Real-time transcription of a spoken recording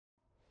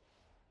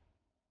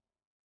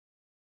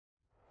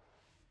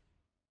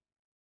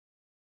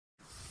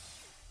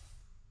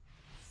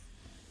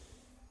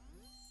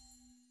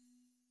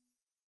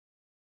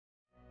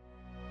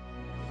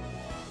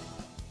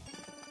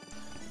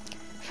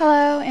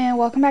Hello and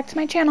welcome back to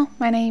my channel.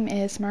 My name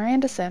is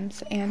Miranda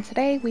Sims and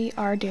today we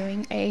are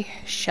doing a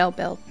shell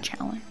build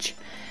challenge.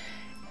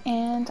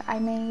 And I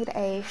made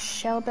a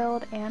shell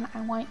build and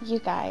I want you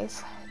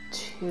guys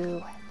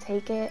to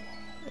take it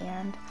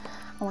and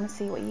I want to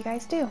see what you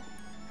guys do.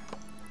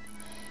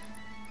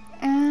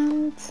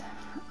 And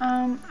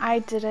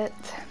I did it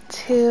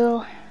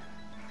too,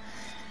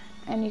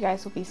 and you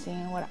guys will be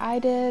seeing what I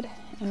did,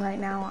 and right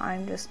now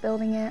I'm just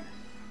building it.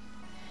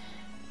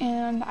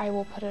 And I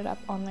will put it up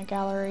on the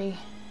gallery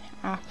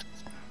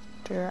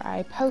after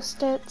I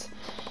post it,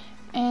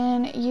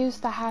 and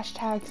use the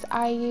hashtags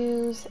I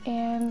use,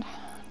 and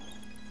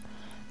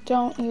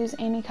don't use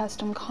any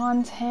custom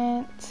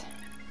content,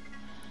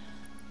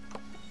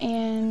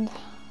 and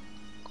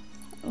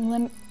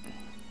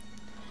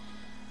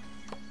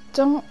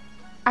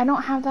I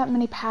don't have that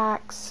many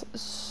packs,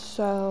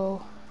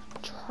 so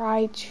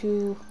try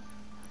to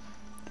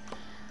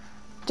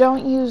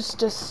don't use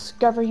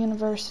Discover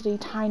University,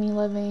 Tiny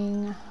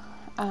Living,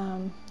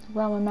 Realm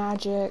of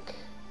Magic,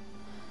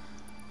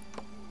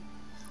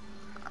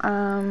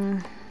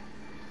 Island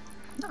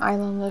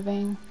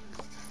Living,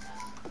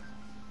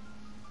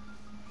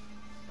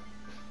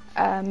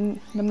 the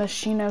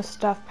Machino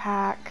Stuff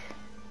Pack.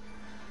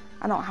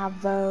 I don't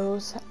have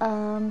those.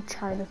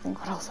 Trying to think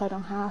what else I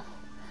don't have.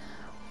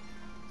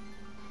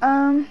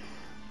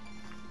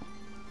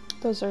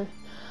 Those are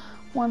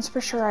ones for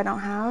sure I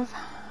don't have.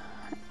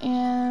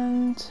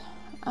 And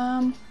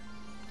I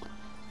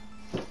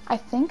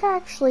think I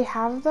actually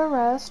have the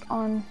rest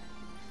on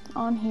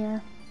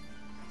here,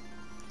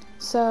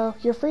 so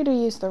you're free to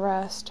use the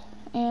rest.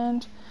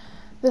 And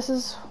this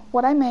is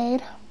what I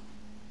made.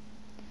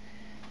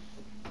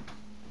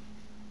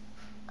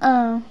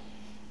 And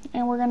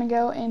we're gonna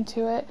go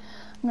into it.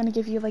 I'm gonna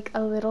give you like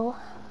a little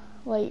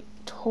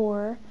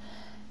tour,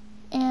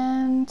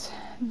 and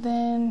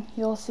then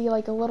you'll see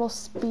like a little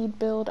speed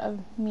build of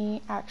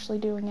me actually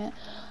doing it.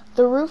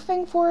 The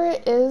roofing for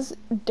it is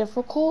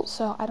difficult,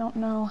 so I don't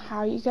know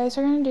how you guys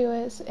are going to do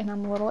it, and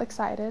I'm a little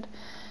excited.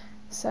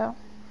 So,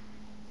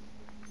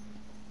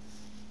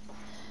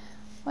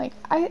 like,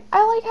 I like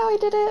how I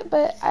did it,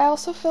 but I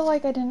also feel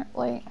like I didn't,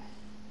 like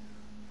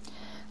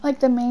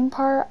the main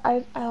part,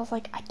 I was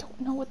like, I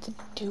don't know what to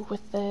do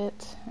with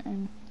it,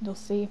 and you'll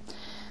see,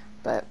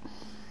 but,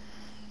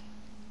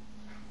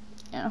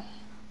 yeah.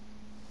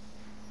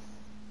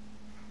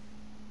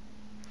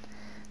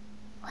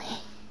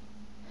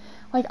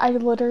 Like, I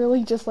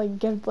literally just,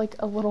 give,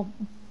 a little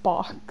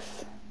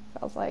box.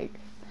 I was like,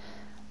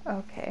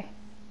 okay.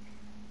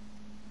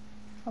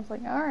 I was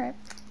like, alright.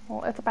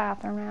 Well, it's a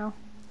bathroom now.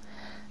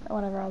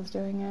 Whenever I was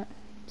doing it.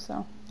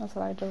 So, that's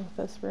what I did with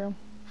this room.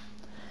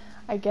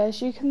 I guess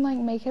you can,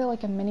 make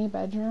it, a mini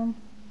bedroom.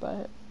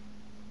 But,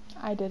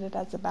 I did it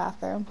as a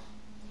bathroom.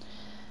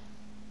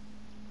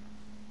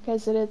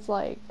 Because it is,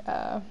 I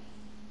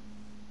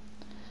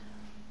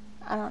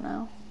don't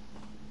know.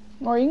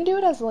 Or you can do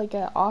it as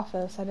an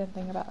office. I didn't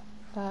think about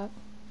that.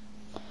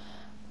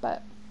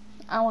 But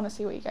I want to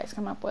see what you guys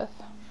come up with.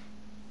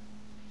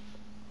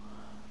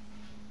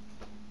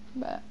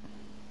 But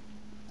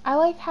I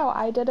like how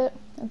I did it.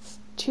 It's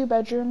 2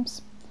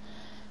 bedrooms.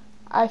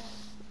 I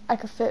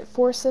could fit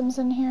 4 Sims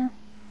in here.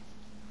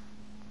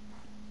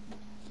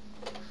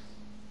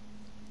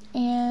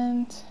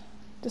 And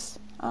just,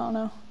 I don't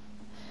know,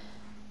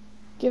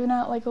 giving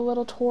out a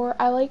little tour.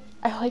 I like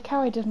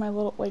how I did my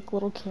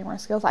little camera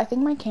skills. I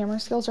think my camera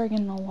skills are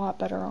getting a lot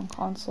better on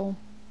console.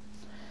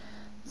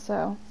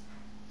 So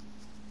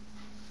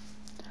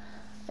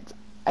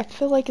I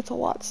feel like it's a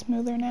lot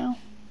smoother now.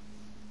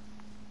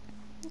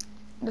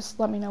 Just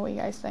let me know what you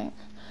guys think.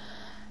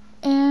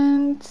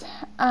 And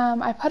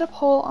I put a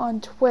poll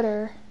on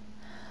Twitter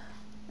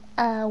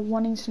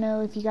wanting to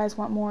know if you guys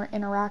want more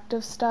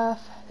interactive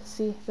stuff.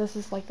 See, this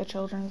is the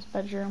children's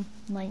bedroom,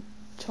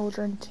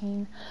 children,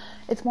 teen.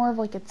 It's more of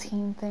a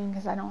teen thing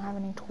because I don't have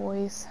any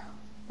toys.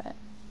 But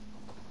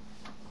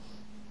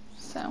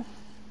so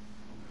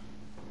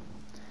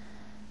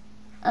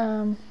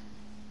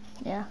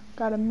yeah,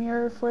 got a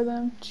mirror for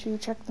them to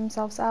check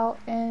themselves out,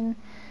 and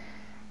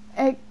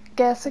I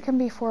guess it can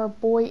be for a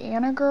boy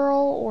and a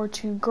girl, or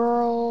 2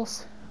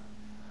 girls.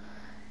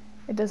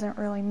 It doesn't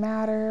really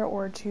matter,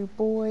 or 2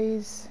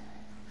 boys.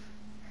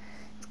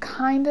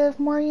 Kind of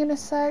more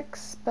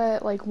unisex,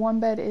 but 1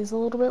 bed is a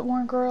little bit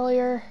more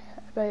girlier,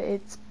 but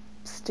it's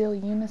still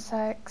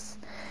unisex.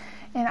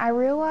 And I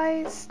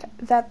realized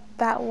that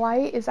that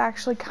light is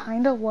actually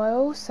kind of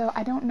low, so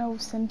I don't know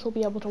if Sims will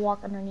be able to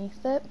walk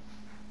underneath it,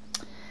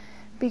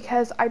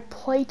 because I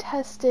play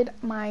tested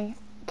my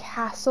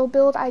castle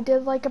build I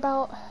did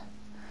about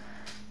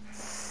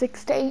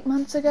 6 to 8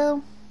 months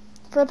ago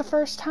for the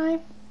first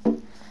time.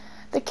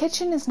 The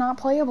kitchen is not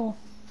playable.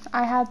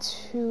 I had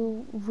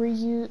to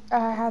redo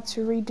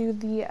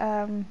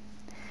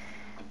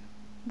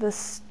the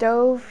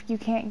stove you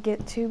can't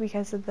get to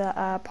because of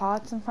the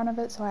pots in front of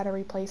it, so I had to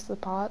replace the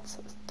pots.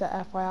 The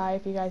FYI,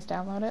 if you guys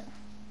download it,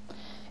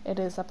 it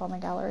is up on the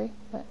gallery,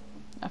 but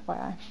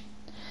FYI.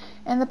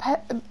 And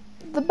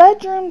the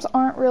bedrooms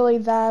aren't really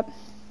that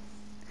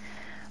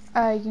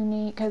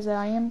unique, because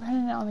I am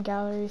putting it on the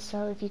gallery,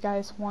 so if you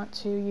guys want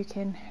to, you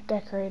can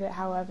decorate it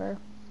however.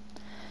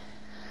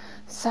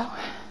 So,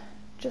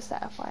 just the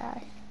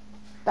FYI.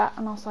 That,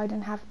 and also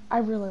I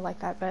really like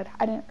that bed.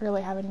 I didn't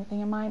really have anything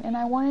in mind, and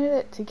I wanted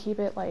it to keep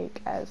it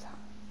like as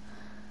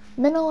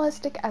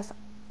minimalistic as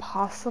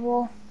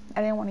possible.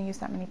 I didn't want to use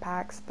that many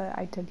packs, but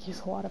I did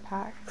use a lot of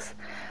packs.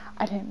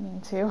 I didn't mean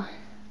to.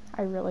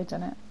 I really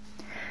didn't.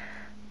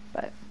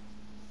 But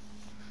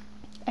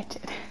I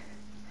did.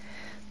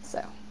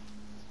 So,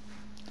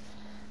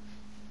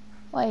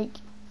 like,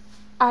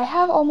 I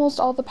have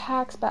almost all the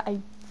packs, but I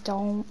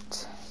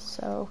don't.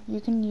 So you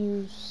can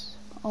use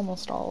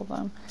almost all of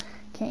them.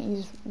 Can't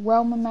use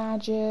Realm of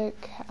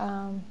Magic,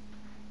 Island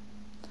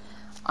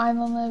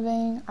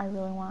Living. I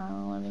really want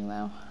Island Living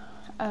though.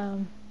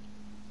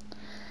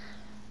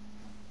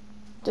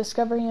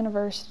 Discovery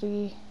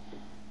University,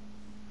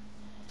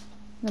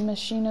 the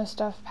Machino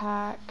Stuff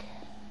Pack,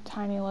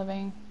 Tiny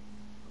Living.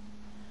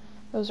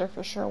 Those are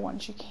for sure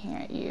ones you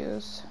can't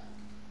use.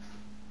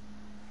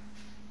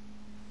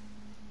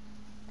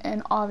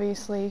 And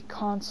obviously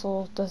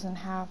console doesn't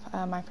have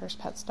My First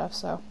Pet stuff,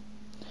 so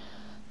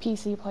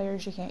PC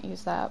players, you can't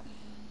use that.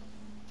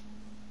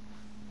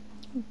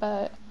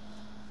 But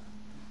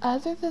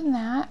other than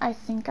that, I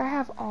think I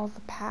have all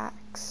the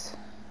packs.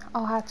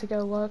 I'll have to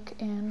go look,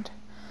 and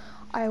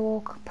I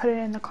will put it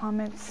in the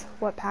comments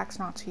what packs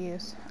not to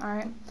use.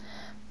 Alright,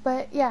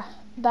 but yeah,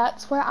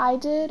 that's what I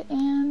did,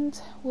 and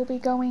we'll be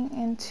going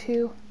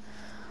into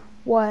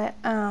what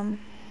I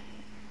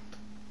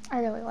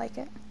really like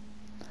it,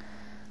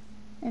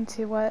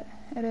 into what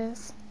it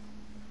is.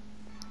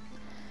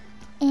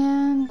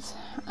 And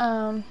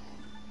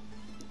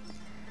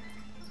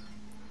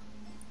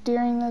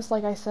during this,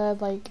 like I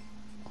said, like,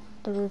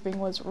 the roofing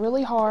was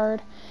really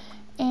hard,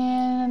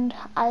 and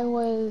I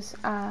was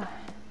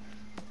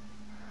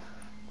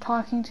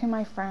talking to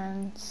my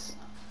friends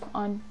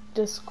on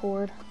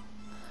Discord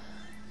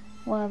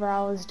whenever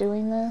I was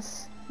doing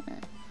this,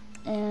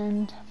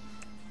 and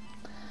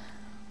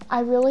I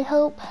really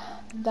hope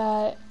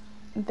that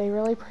they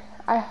really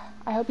I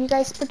hope you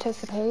guys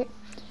participate,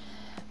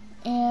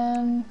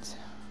 and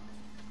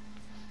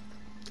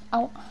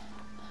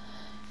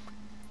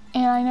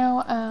I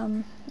know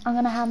I'm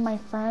gonna have my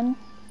friend,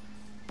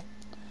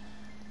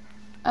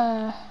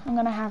 I'm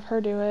gonna have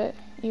her do it,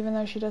 even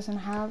though she doesn't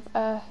have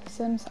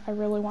Sims. I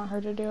really want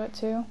her to do it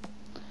too.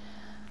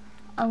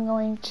 I'm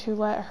going to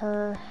let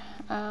her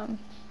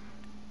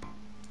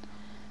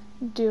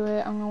do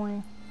it. I'm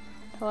going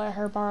to let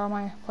her borrow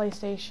my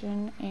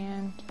PlayStation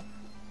and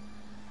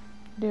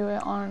do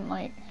it on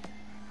like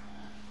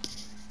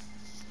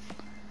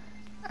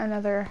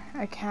another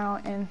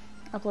account and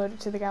upload it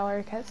to the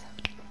gallery, because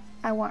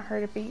I want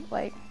her to be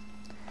like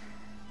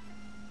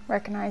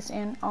recognized.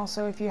 And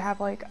also, if you have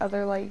like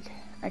other like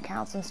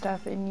accounts and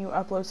stuff and you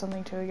upload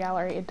something to a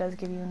gallery, it does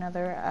give you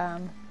another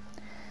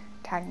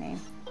tag name.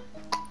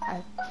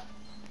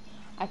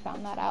 I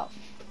found that out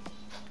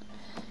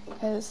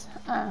because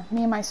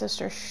me and my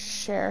sister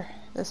share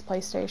this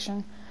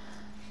PlayStation.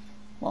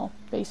 Well,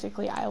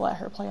 basically I let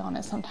her play on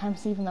it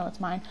sometimes, even though it's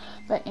mine.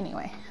 But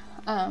anyway,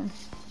 oh,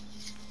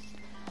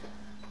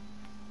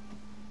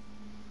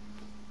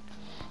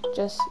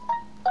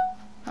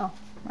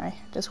 my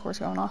Discord's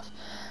going off.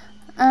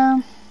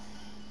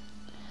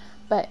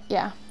 But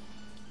yeah,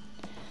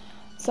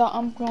 so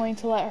I'm going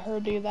to let her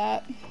do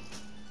that,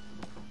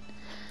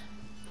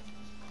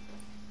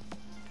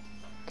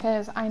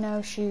 because I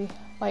know she,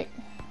 like,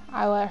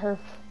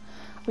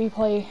 we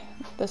play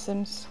The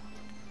Sims.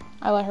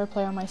 I let her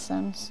play on my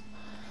Sims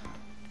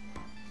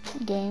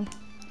game,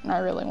 and I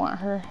really want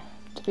her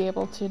to be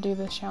able to do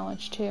this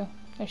challenge too,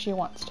 if she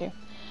wants to.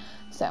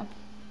 So,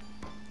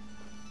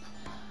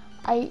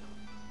 I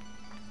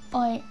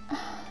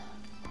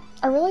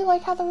really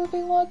like how the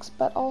roofing looks,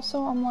 but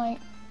also I'm like,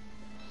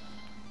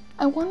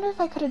 I wonder if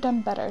I could have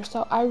done better.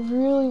 So I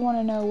really want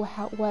to know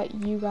what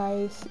you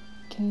guys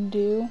can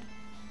do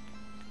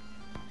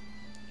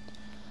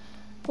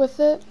with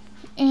it.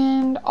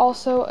 And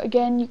also,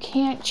 again, you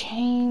can't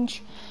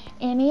change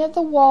any of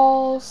the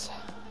walls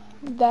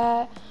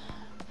that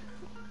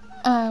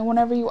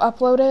whenever you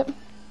upload it.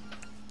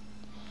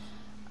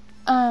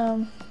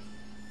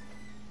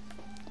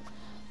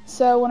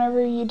 So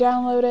whenever you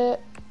download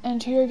it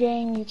into your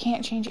game, you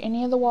can't change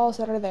any of the walls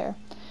that are there.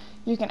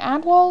 You can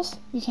add walls,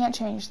 you can't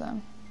change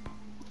them.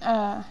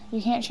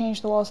 You can't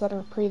change the walls that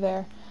are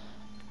there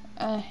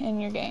in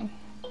your game.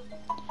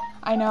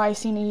 I know I've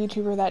seen a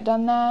YouTuber that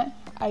done that.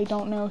 I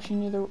don't know if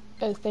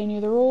they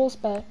knew the rules,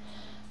 but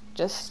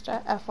just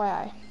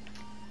FYI.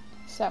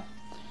 So,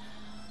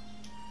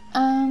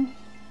 and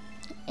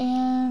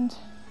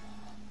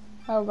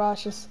oh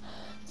gosh, just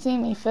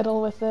seeing me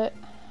fiddle with it.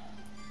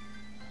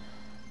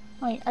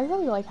 Like, I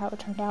really like how it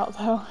turned out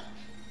though.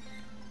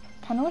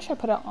 Kinda wish I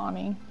put an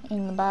awning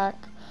in the back,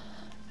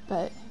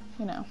 but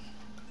you know,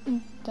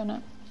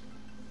 didn't.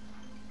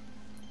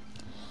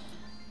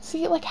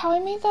 See, like how I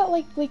made that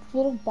like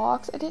little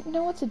box, I didn't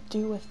know what to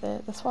do with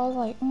it. That's why I was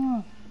like,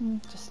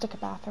 just stick a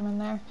bathroom in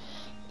there.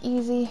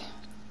 Easy.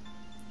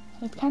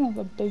 it's kind of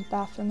a big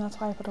bathroom, that's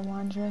why I put a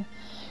laundry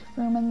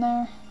room in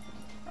there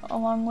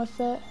along with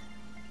it.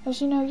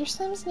 As you know, your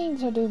Sims need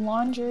to do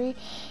laundry.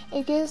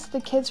 It gives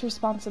the kids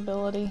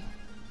responsibility.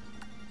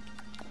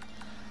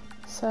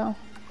 So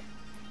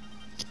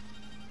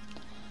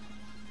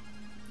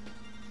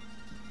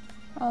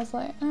I was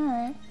like,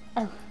 alright.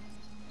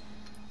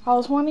 I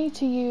was wanting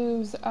to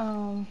use,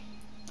 I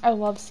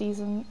love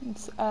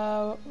seasons,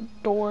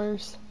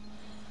 doors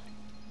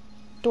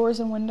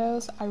and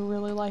windows. I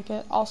really like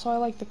it. Also, I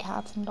like the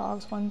cats and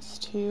dogs ones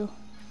too.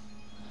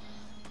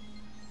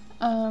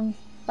 But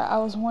I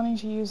was wanting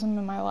to use them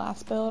in my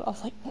last build. I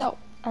was like, no,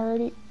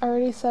 I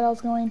already said I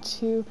was going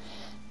to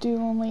do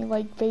only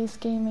like base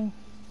gaming,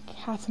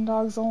 cats and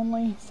dogs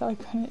only, so I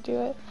couldn't do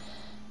it.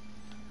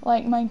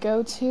 Like, my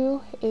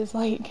go-to is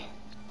like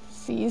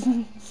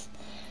seasons.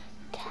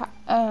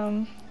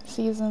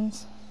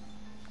 Seasons.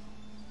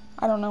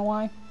 I don't know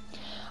why.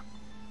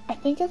 I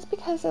think it's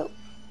because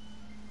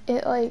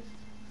it like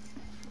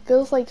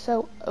feels like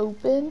so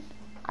open.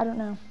 I don't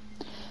know.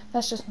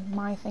 That's just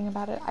my thing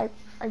about it. I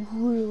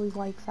really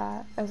like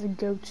that as a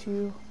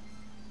go-to.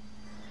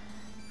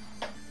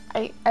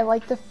 I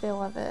like the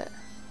feel of it.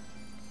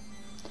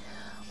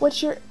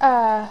 What's your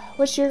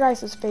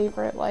guys'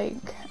 favorite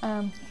like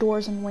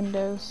doors and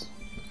windows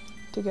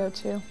to go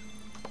to?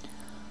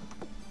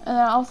 And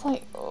then I was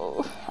like,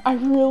 oh, I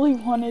really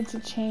wanted to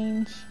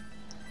change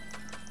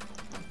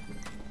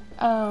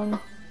the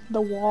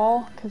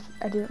wall because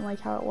I didn't like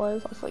how it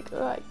was. I was like,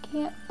 oh, I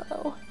can't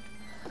though.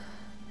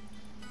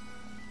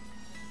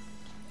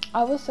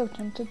 I was so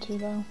tempted to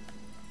though.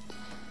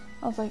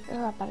 I was like,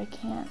 oh, but I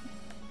can't.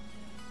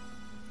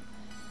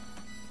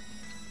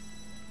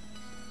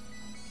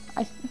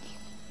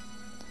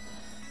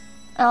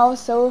 I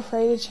was so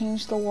afraid to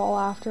change the wall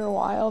after a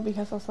while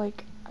because I was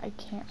like, I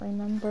can't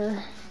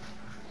remember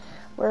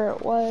where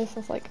it was. I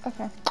was like,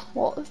 okay,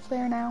 well, it's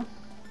there now.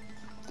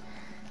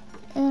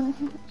 And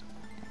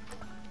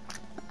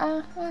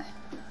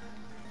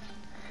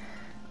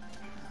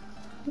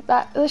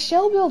the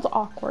shell build's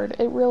awkward.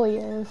 It really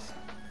is.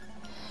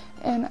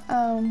 And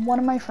one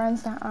of my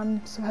friends that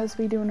I'm supposed to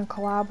be doing a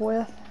collab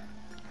with,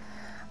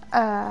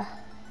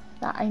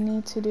 that I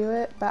need to do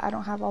it, but I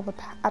don't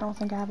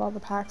think I have all the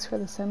packs for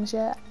The Sims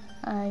yet.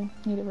 I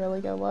need to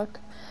really go look.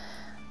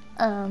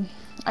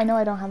 I know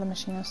I don't have the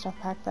Machino stuff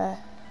pack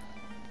that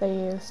they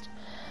used,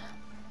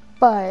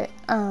 but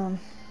I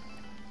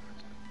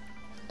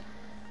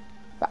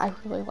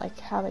really like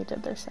how they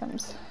did their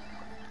Sims.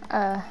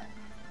 I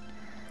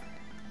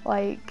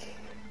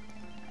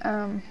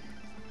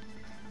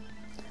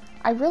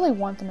really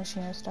want the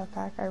Machino stuff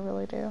pack, I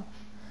really do.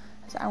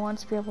 I want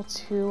to be able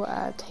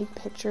to take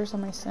pictures of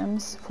my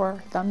Sims for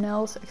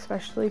thumbnails,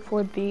 especially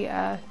for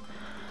the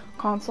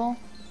console.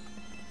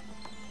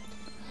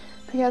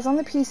 Because on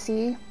the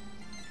PC,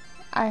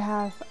 I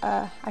have,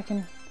 I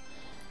can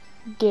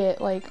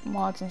get like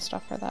mods and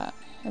stuff for that.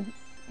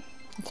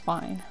 It's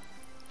fine.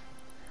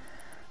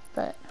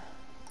 But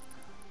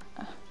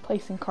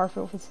placing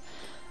Carfield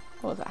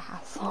was a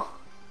hassle.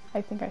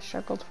 I think I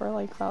struggled for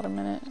like about a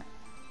minute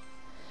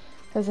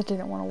because it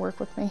didn't want to work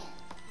with me.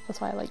 That's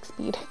why I like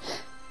speed.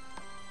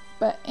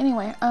 But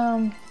anyway,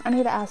 I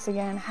need to ask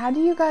again, how do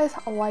you guys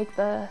like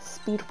the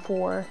Speed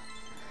 4?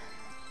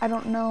 I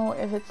don't know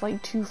if it's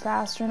like too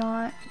fast or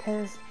not,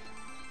 because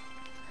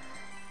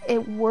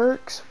it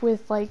works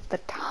with like the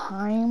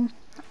time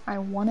I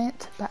want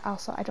it, but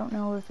also I don't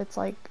know if it's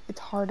like, it's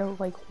hard to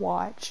like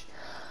watch,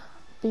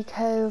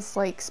 because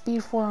like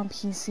Speed 4 on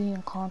PC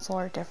and console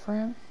are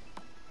different.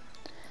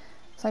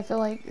 So I feel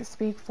like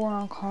Speed 4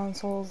 on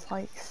console is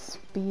like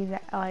speed,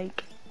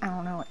 like, I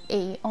don't know,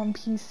 8 on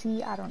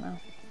PC, I don't know.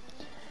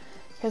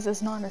 Because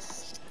it's not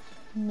as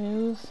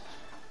smooth.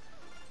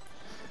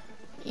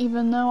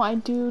 Even though I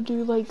do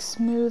like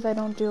smooth, I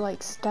don't do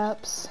like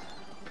steps.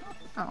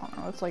 I don't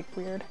know, it's like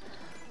weird.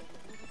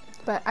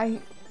 But I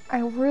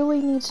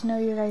really need to know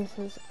your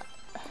guys'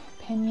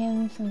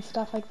 opinions and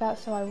stuff like that,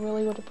 so I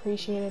really would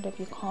appreciate it if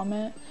you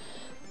comment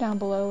down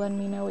below, letting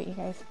me know what you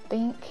guys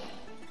think.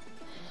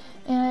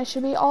 And it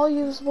should be all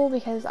usable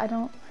because I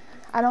don't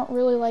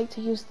really like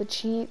to use the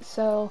cheat,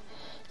 so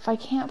if I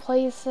can't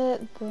place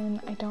it,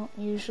 then I don't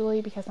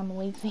usually, because I'm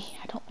lazy.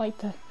 I don't like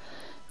to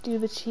do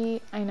the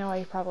cheat. I know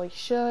I probably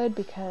should,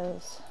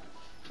 because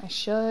I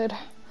should,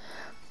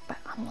 but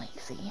I'm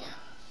lazy.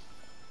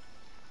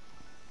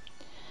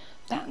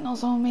 That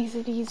also makes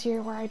it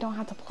easier where I don't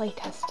have to play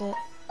test it.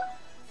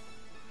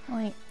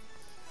 Like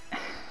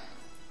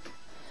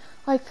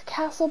the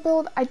castle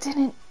build, I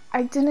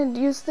didn't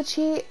use the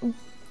cheat,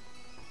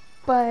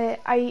 but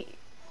I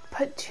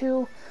put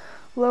 2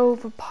 low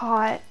of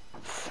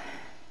pots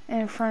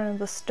in front of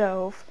the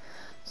stove,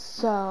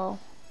 so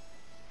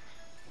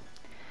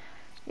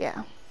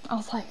yeah, I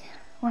was like,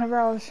 whenever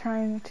I was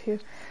trying to,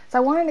 so I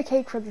wanted a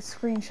cake for the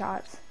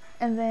screenshots,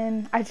 and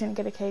then I didn't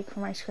get a cake for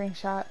my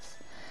screenshots.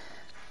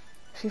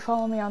 If you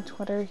follow me on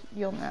Twitter,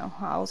 you'll know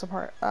I was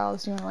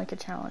doing like a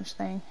challenge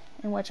thing,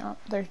 in which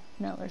there's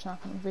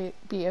not going to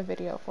be a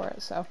video for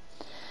it, so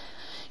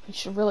you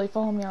should really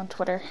follow me on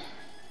Twitter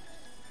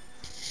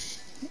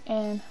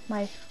and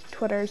my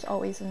Twitter is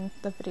always in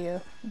the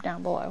video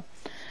down below.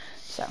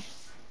 So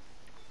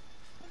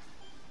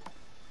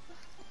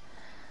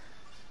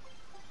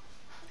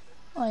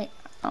like,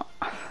 oh,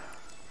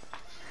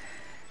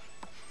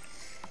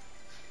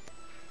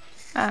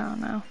 I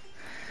don't know,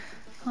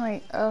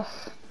 like, ugh,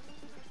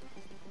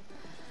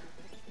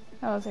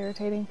 that was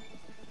irritating.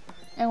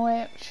 In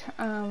which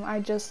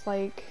I just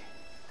like,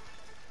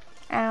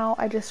 ow,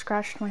 I just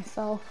scratched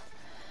myself.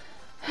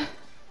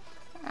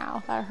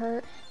 Ow, that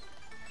hurt.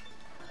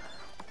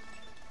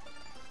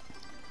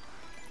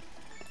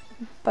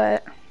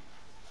 But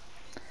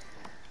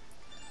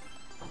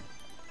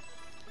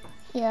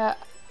yeah,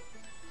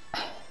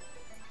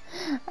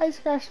 I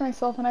scratched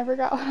myself and I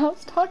forgot what I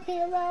was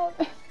talking about.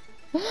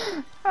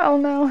 I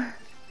don't know,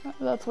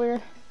 that's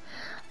weird.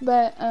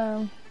 But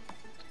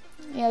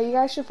yeah, you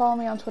guys should follow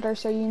me on Twitter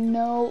so you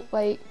know,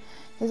 like,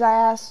 because I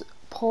ask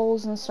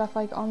polls and stuff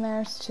like on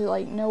there to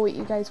like know what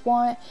you guys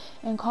want,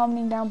 and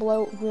commenting down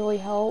below really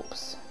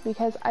helps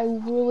because I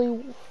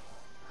really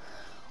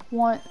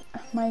want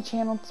my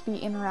channel to be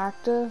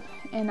interactive,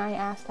 and I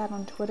asked that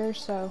on Twitter.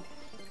 So,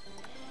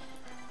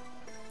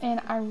 and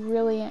I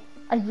really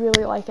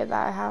like it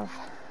that I have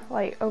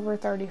like over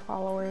 30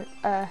 followers,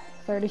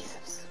 30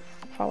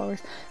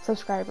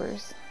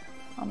 subscribers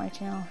on my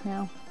channel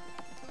now.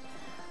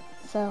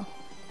 So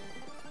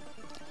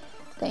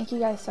thank you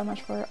guys so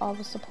much for all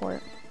the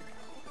support.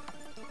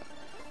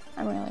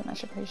 I'm really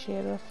much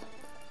appreciative.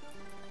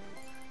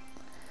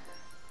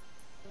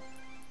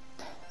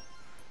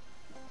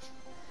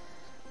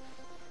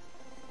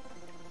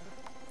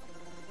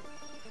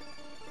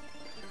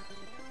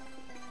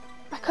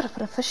 I could have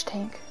put a fish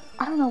tank.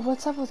 I don't know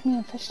what's up with me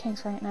and fish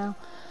tanks right now.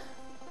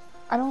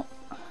 I don't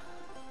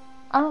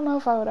know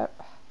if I would have,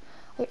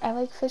 like, I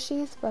like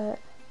fishies, but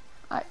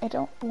I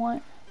don't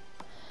want,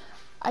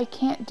 I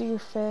can't do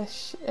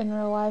fish in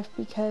real life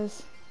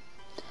because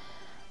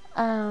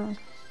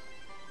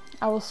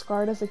I was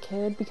scarred as a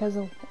kid because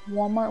of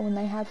Walmart when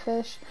they had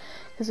fish,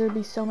 because there'd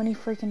be so many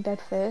freaking dead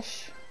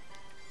fish.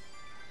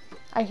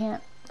 I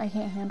can't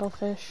handle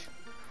fish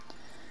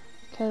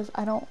because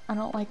I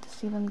don't like to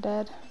see them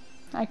dead.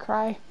 I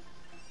cry.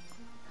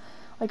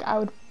 Like, I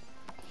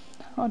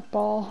would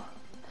bawl.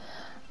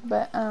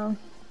 But I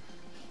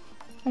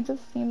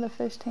just seen the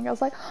fish tank. I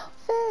was like, oh,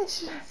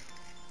 fish!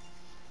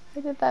 I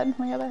did that in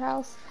my other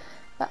house.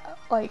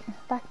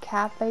 That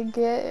cat they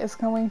get is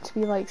going to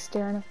be like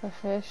staring at the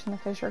fish, and the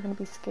fish are going to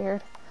be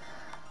scared.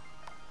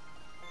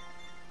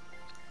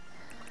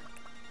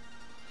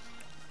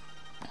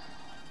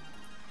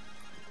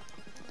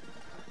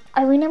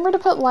 I remember to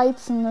put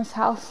lights in this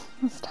house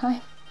this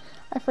time.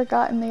 I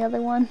forgot in the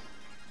other one.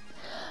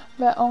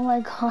 But oh my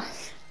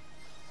gosh.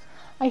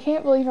 I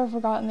can't believe I've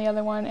forgotten the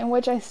other one, in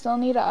which I still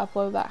need to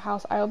upload that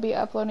house. I will be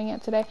uploading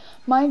it today.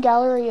 My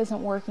gallery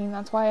isn't working,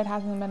 that's why it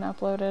hasn't been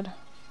uploaded.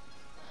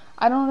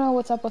 I don't know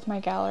what's up with my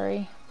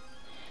gallery.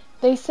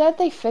 They said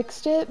they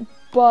fixed it,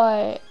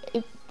 but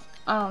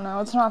I don't know,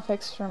 it's not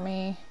fixed for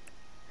me.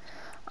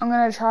 I'm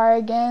gonna try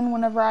again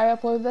whenever I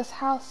upload this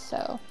house,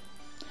 so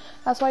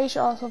that's why you should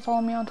also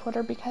follow me on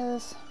Twitter,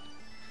 because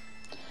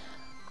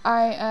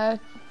I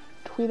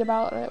tweet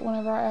about it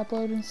whenever I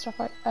upload and stuff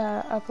like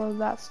upload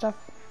that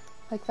stuff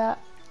like that.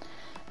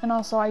 And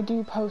also I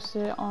do post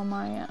it on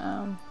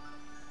my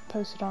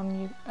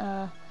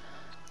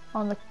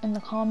in the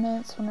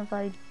comments whenever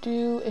I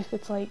do, if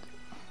it's like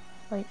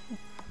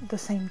the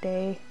same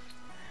day.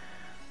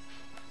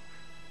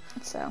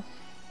 So,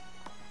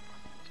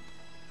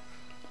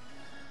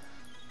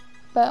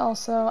 but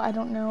also I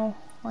don't know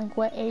like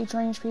what age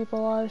range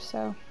people are,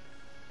 so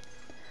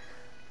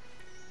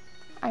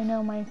I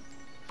know my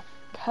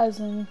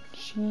cousin,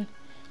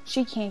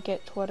 she can't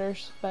get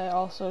Twitters, but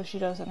also she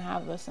doesn't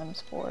have the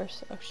Sims 4,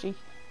 so she,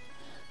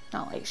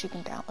 not like she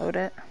can download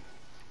it,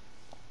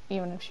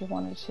 even if she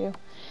wanted to.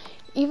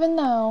 Even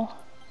though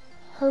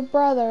her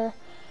brother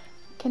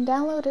can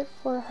download it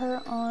for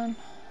her on,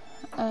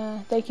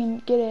 they can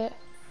get it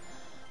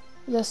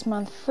this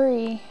month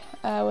free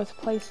with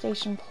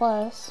PlayStation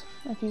Plus,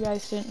 if you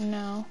guys didn't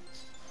know.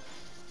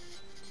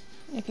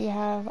 If you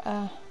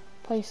have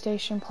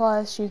PlayStation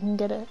Plus, you can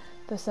get it,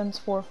 The Sims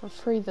 4 for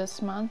free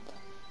this month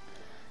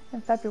in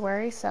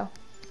February, so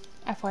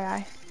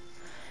FYI,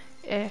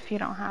 if you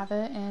don't have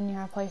it and you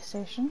have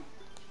PlayStation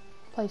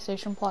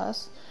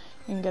Plus,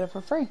 you can get it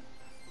for free.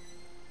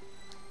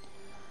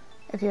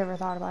 If you ever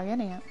thought about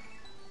getting it.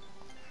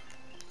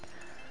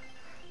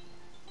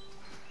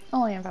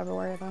 Only in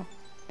February though.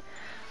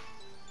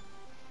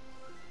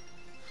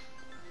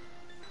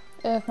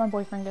 If my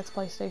boyfriend gets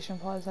PlayStation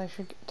Plus, I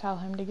should tell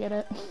him to get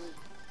it.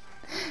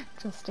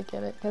 Just to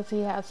get it, because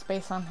he has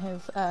space on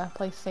his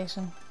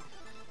PlayStation.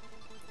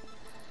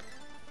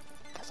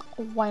 Because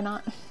why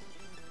not?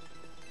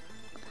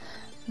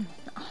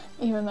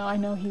 Even though I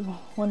know he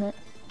wouldn't.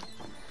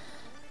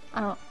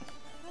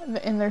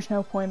 And there's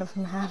no point of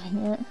him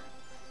having it.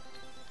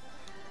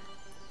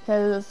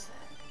 Because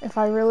if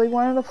I really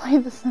wanted to play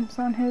The Sims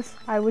on his,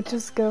 I would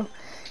just go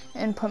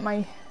and put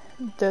my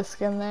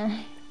disc in there.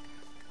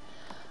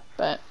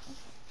 But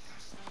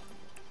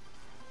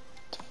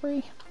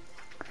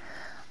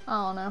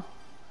I don't know.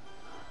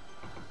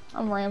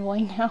 I'm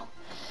rambling now.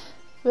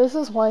 This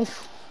is why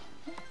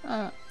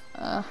I'm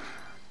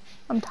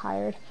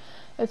tired.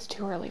 It's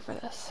too early for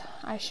this.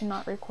 I should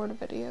not record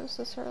videos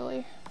this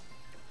early.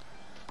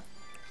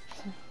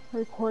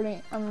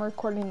 I'm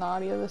recording the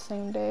audio the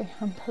same day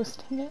I'm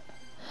posting it.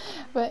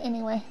 But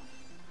anyway.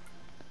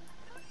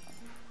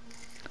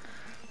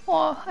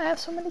 Oh, I have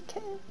so many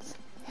kittens.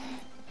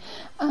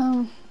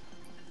 Oh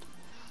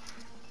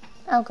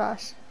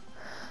gosh.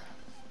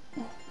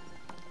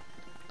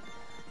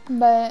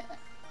 But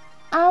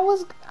I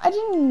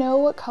didn't know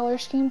what color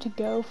scheme to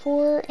go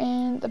for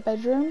in the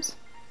bedrooms.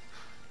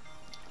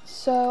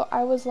 So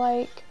I was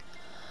like,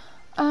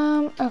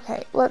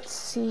 okay, let's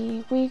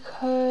see. We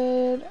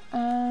could,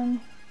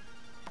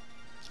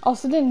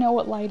 also didn't know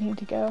what lighting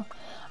to go.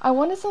 I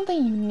wanted something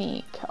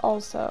unique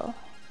also.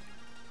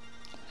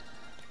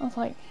 I was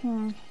like,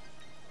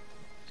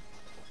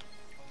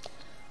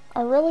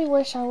 I really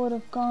wish I would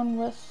have gone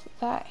with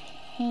that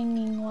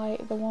hanging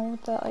light, the one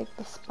with the, like,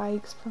 the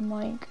spikes from,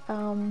 like,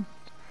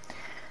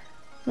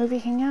 Movie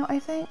Hangout, I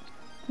think.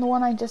 The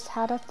one I just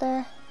had up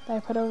there that I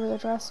put over the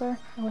dresser.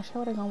 I wish I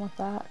would have gone with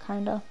that,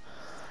 kind of.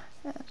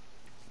 Yeah.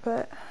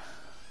 But,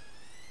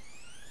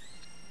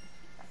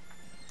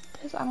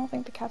 because I don't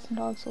think the cats and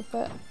dogs will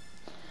fit.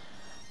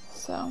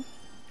 So,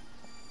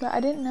 but I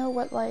didn't know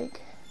what,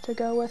 like, to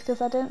go with,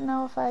 because I didn't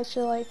know if I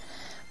should, like,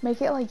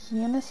 make it, like,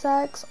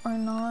 unisex or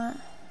not.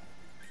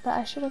 But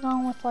I should have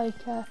gone with,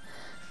 like, a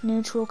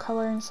neutral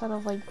color instead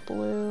of, like,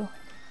 blue.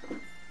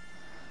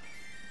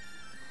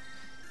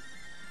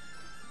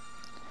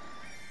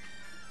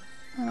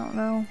 I don't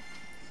know.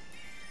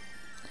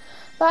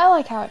 But I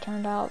like how it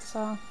turned out,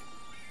 so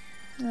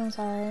it was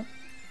alright.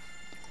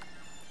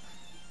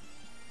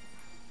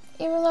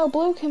 Even though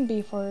blue can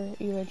be for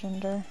either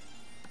gender.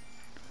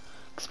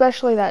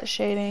 Especially that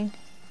shading.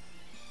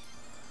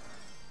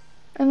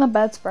 And the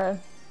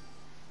bedspread.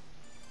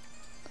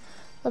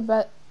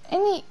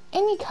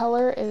 Any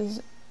color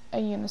is a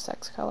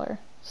unisex color,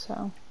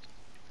 so.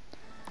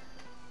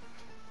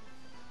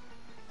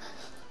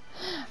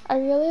 I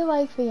really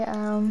like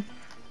the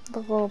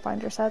little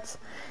binder sets,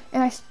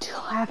 and I still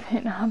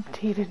haven't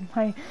updated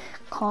my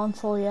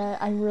console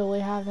yet. I really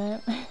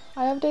haven't.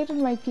 I updated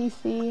my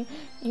PC,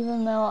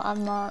 even though I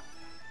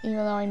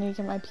need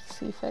to get my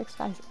PC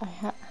fixed.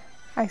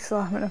 I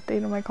still haven't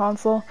updated my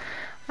console.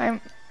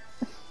 I'm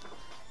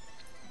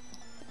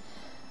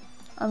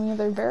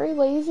either very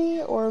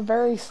lazy or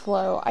very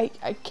slow. I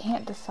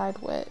can't decide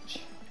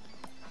which.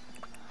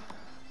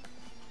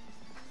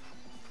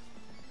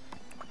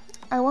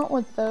 I went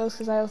with those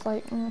because I was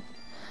like,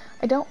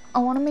 I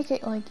want to make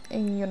it like a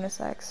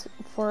unisex,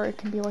 for it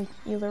can be like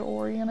either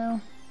or, you know?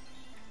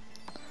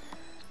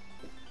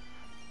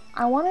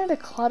 I wanted to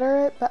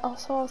clutter it, but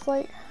also I was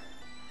like,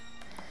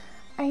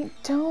 I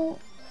don't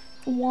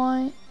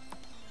want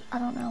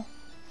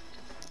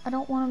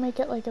to make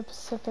it like a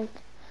specific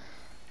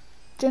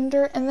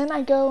gender, and then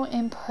I go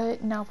and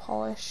put nail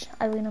polish.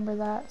 I remember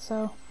that,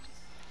 so.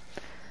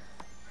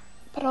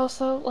 But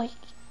also, like,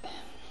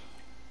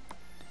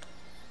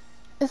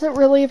 is it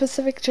really a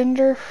specific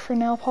gender for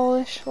nail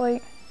polish?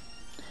 Like,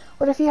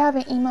 what if you have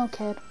an emo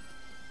kid,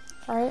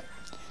 right?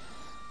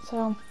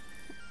 So,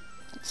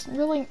 it's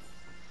really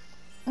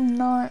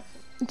not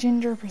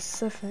gender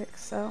specific,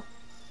 so.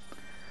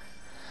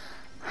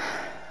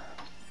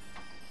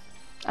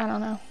 I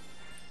don't know.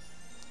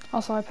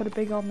 Also, I put a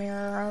big old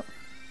mirror up.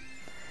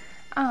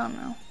 I don't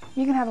know.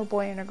 You can have a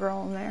boy and a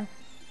girl in there,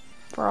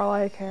 for all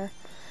I care.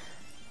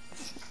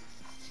 It's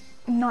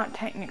not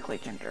technically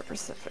gender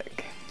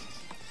specific.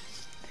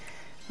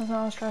 Because when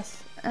I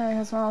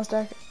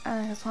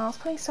was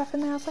putting stuff in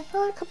there, I was like,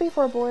 oh, it could be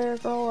for a boy or a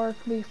girl, or it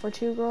could be for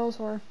two girls,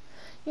 or,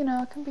 you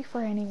know, it can be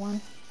for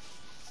anyone.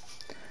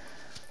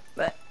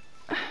 But,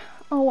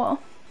 oh well.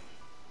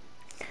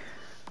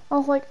 I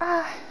was like,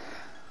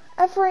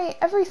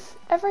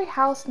 every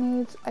house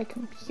needs a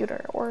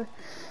computer or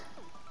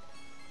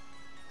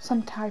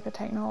some type of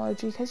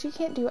technology, because you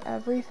can't do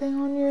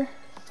everything on your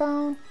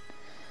phone.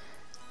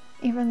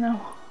 Even though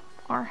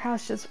our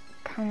house just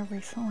kind of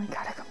recently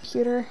got a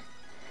computer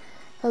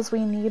because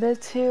we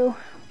needed to,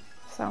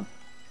 so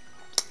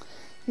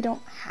you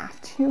don't have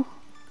to,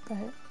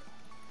 but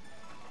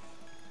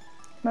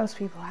most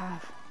people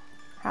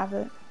have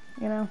it,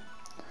 you know.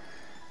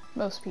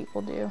 Most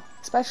people do,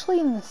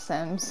 especially in The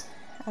Sims.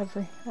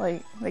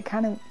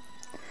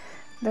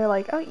 They're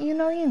like, oh, you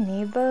know, you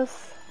need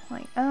this.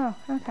 Like, oh,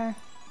 okay,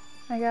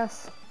 I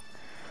guess.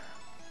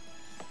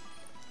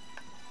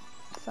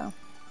 So.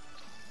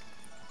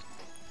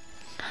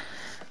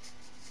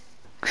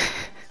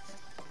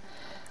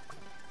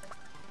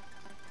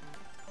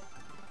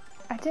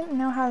 I didn't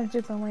know how to do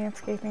the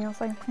landscaping. I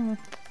was like,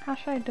 how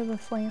should I do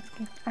this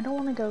landscape? I don't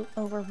want to go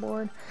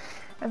overboard.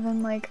 And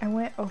then, like, I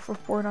went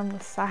overboard on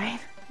the side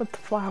with the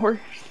flowers.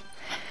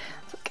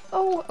 I was like,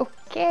 oh,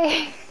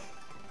 okay.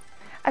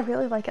 I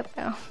really like it,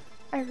 though.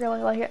 I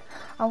really like it.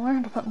 I'll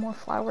learn to put more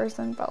flowers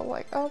in, but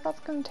like, oh, that's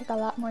going to take a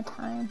lot more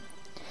time.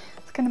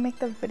 It's going to make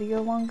the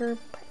video longer,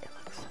 but it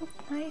looks so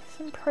nice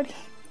and pretty.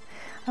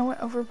 I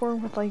went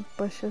overboard with like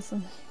bushes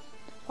and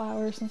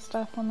flowers and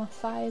stuff on the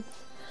sides.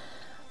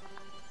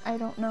 I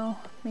don't know,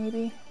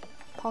 maybe,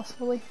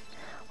 possibly.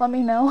 Let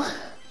me know.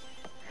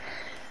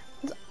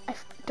 I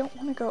don't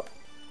want to go,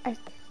 I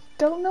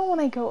don't know when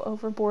I go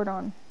overboard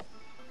on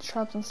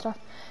shrubs and stuff.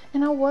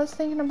 And I was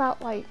thinking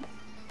about like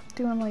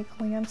doing like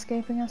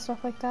landscaping and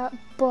stuff like that,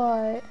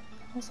 but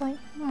I was like,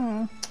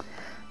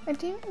 I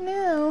don't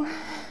know.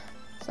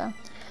 So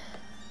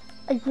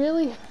I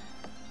really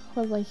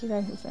would like you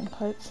guys'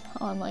 inputs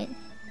on like,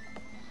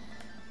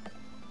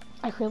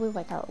 I really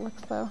like how it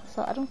looks though,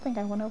 so I don't think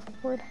I went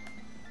overboard.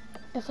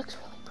 It looks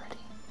really pretty.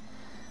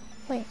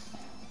 Like,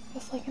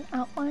 it's like an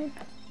outline.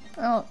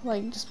 Oh,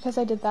 like just because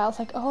I did that, I was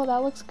like, oh,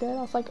 that looks good.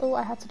 I was like, oh,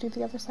 I have to do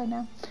the other side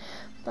now.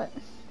 But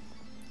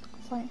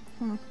it's like,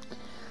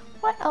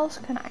 what else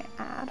can I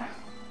add?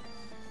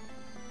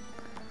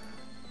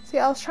 See,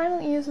 I was trying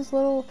to use as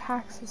little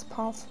packs as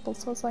possible,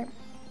 so it's like,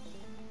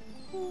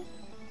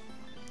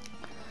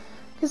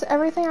 because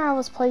everything I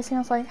was placing,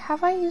 I was like,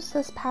 have I used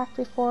this pack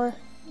before?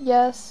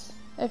 Yes.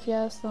 If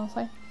yes, then I was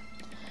like,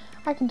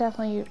 I can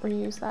definitely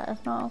reuse that.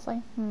 If not, I was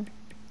like,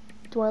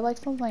 do I like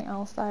something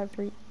else that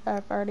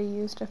I've already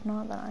used? If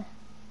not, then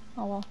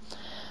oh well.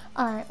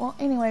 Alright, well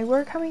anyway,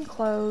 we're coming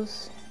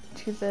close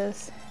to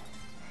this.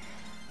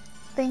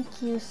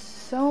 Thank you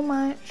so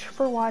much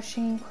for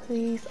watching.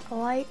 Please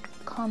like,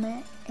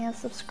 comment, and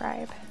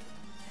subscribe.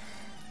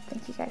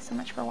 Thank you guys so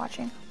much for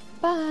watching.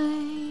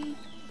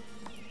 Bye!